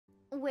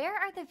Where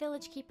are the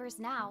village keepers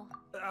now?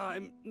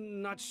 I'm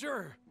not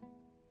sure.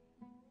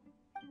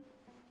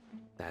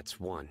 That's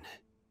one.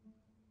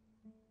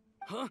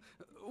 Huh?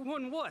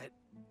 One what?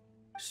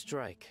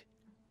 Strike.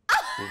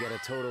 You get a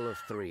total of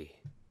 3.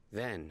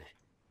 Then,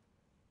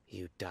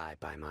 you die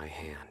by my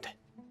hand.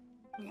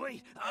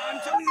 Wait,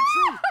 I'm telling the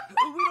truth.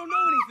 We don't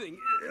know anything.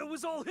 It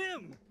was all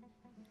him.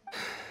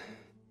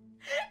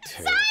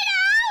 2.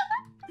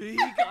 He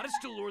got us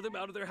to lure them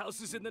out of their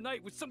houses in the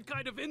night with some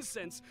kind of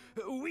incense.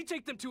 We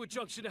take them to a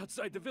junction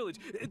outside the village.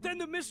 Then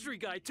the mystery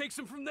guy takes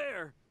them from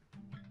there.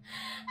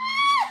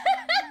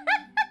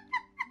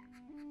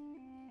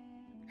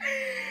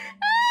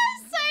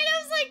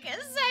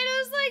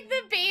 Cyno's like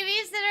the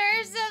babysitter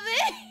or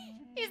something.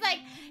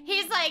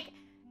 He's like,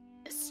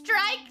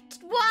 strike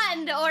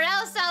 1 or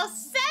else I'll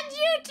send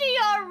you to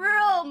your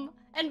room.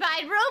 And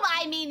by room,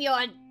 I mean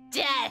your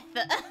death.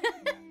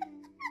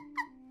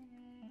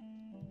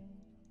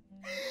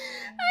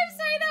 I'm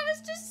sorry, that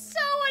was just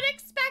so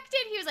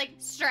unexpected. He was like,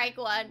 strike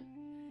 1.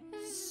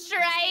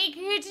 Strike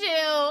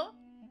 2.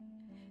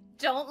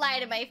 Don't lie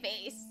to my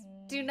face.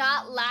 Do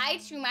not lie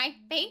to my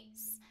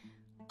face,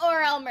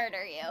 or I'll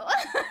murder you.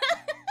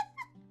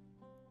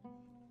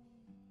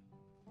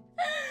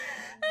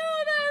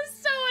 Oh, that was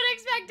so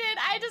unexpected.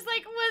 I just,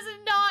 like, was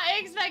not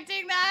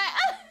expecting that.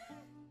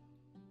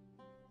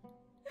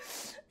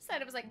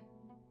 Cyno was like,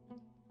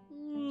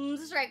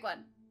 strike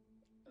 1.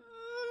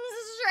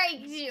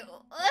 Strike 2.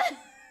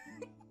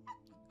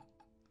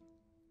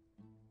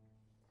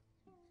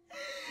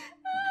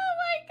 Oh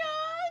my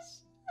gosh.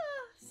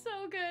 Oh,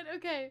 so good.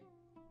 Okay.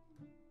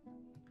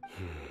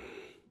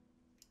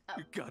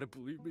 You gotta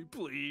believe me,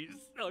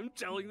 please. I'm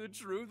telling the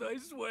truth, I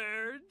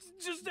swear.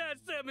 Just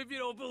ask them if you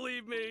don't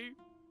believe me.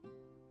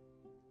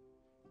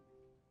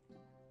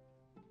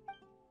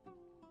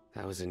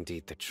 That was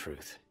indeed the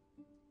truth.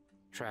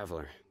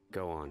 Traveler,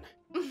 go on.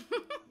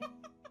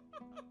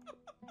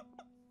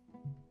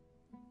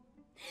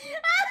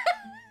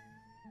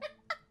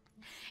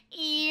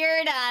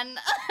 You're done.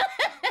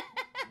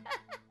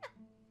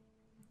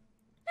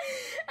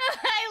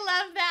 I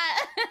love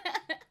that.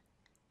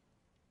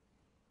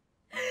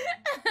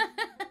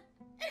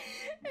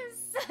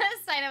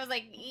 Cyno was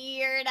like,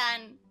 you're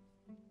done.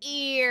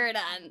 You're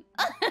done.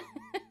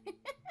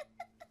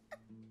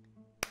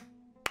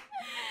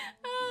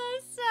 Oh,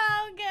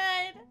 so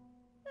good.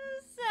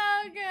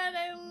 So good.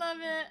 I love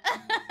it.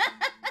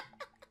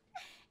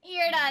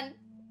 You're done.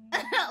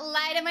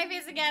 Lie to my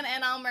face again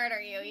and I'll murder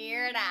you.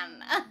 You're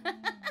done.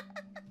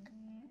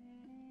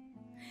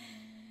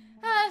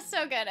 Oh,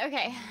 so good.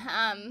 Okay.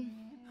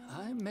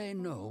 I may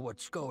know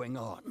what's going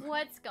on.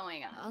 What's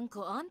going on?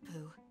 Uncle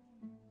Anpu?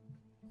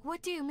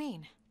 What do you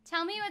mean?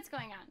 Tell me what's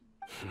going on.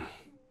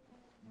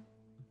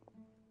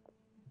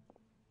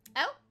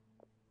 Oh?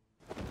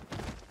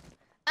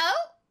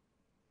 Oh?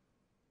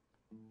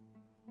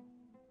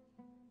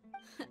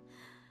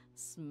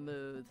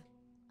 Smooth.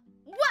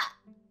 What?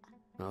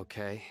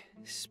 Okay,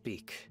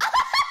 speak.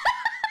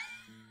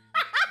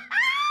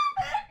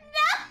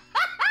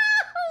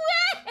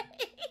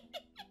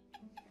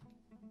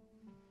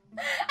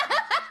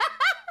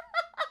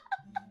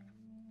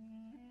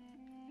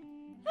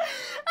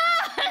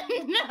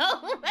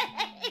 No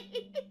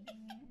way!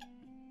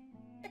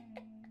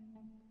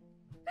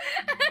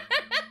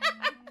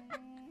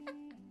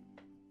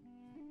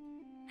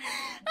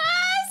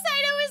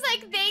 Cyno was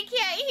like, they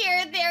can't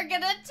hear, they're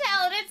gonna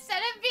tell. And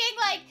instead of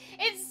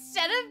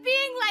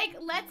being like,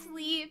 let's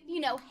leave, you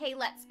know, hey,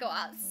 let's go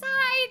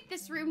outside.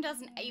 This room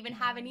doesn't even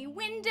have any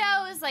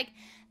windows. Like,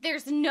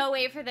 there's no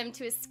way for them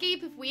to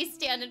escape if we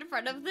stand in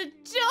front of the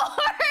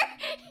door.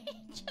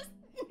 He just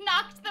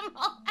knocked them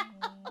all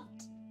out.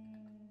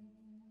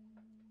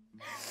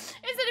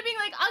 Instead of being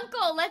like,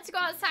 Uncle, let's go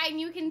outside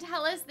and you can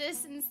tell us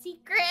this in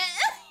secret.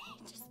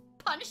 Just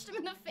punched him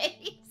in the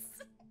face.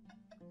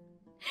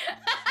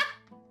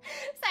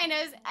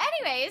 Cyno's.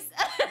 Anyways.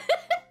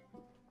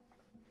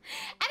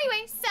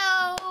 Anyway,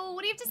 so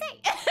what do you have to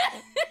say?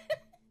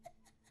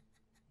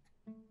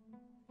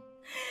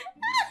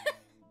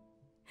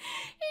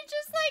 He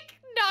just like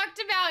knocked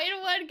him out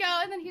in one go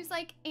and then he was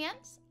like,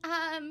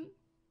 and,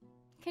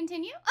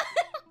 continue?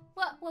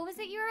 What was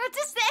it you were about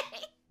to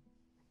say?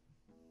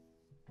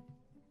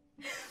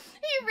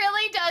 He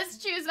really does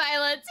choose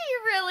violence. He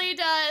really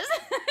does.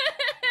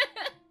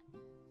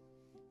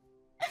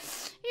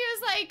 He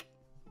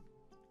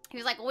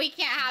was like, we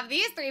can't have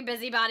these 3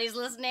 busybodies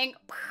listening.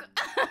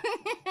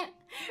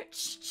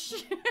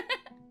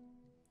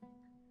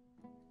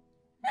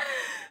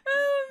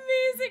 Oh,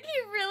 amazing.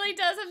 He really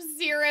does have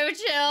 0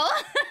 chill.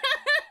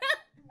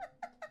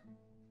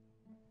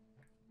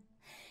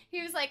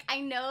 He was like, I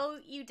know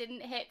you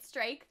didn't hit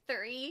strike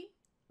 3,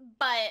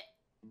 but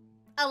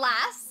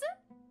alas,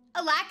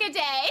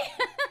 alack-a-day.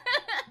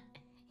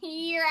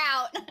 You're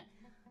out.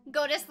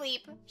 Go to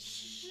sleep.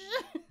 Shh.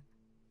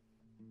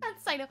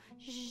 That's Cyno.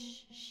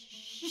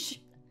 Shh.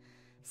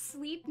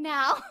 Sleep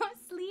now.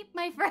 Sleep,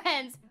 my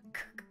friends.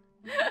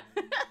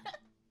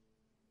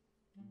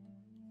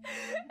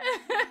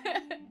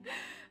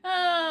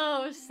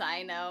 Oh,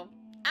 Cyno.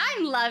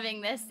 I'm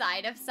loving this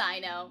side of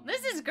Cyno.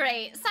 This is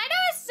great. Cyno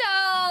is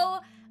so,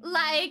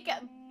 like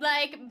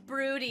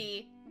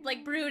broody.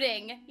 Like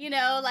brooding, you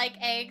know, like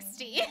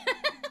angsty.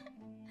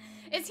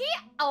 Is he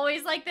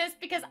always like this?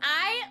 Because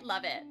I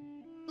love it.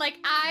 Like,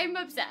 I'm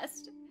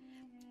obsessed.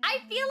 I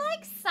feel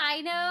like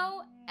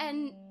Cyno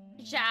and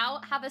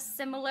Zhao have a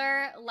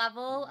similar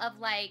level of,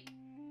 like,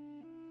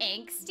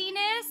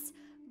 angstiness,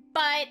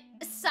 but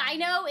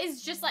Cyno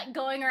is just, like,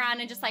 going around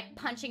and just, like,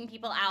 punching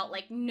people out,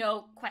 like,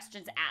 no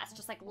questions asked,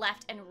 just, like,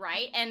 left and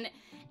right, and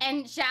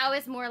Zhao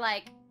is more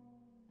like,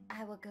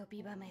 I will go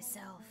be by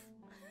myself.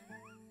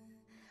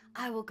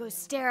 I will go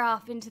stare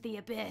off into the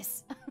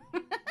abyss.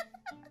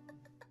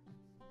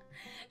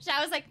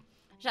 Zhao was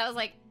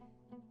like,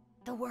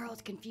 the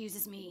world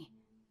confuses me.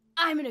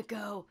 I'm gonna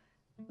go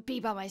be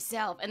by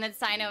myself. And then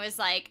Cyno is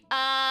like,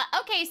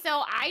 okay,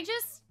 so I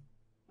just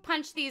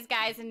punched these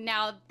guys and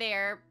now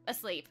they're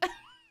asleep.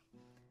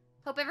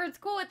 Hope everyone's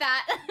cool with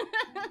that.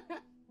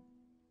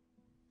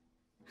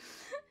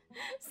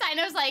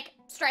 Cyno's like,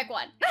 strike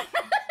one.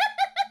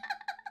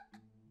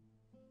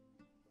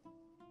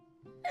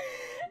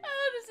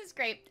 Oh, this is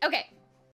great. Okay,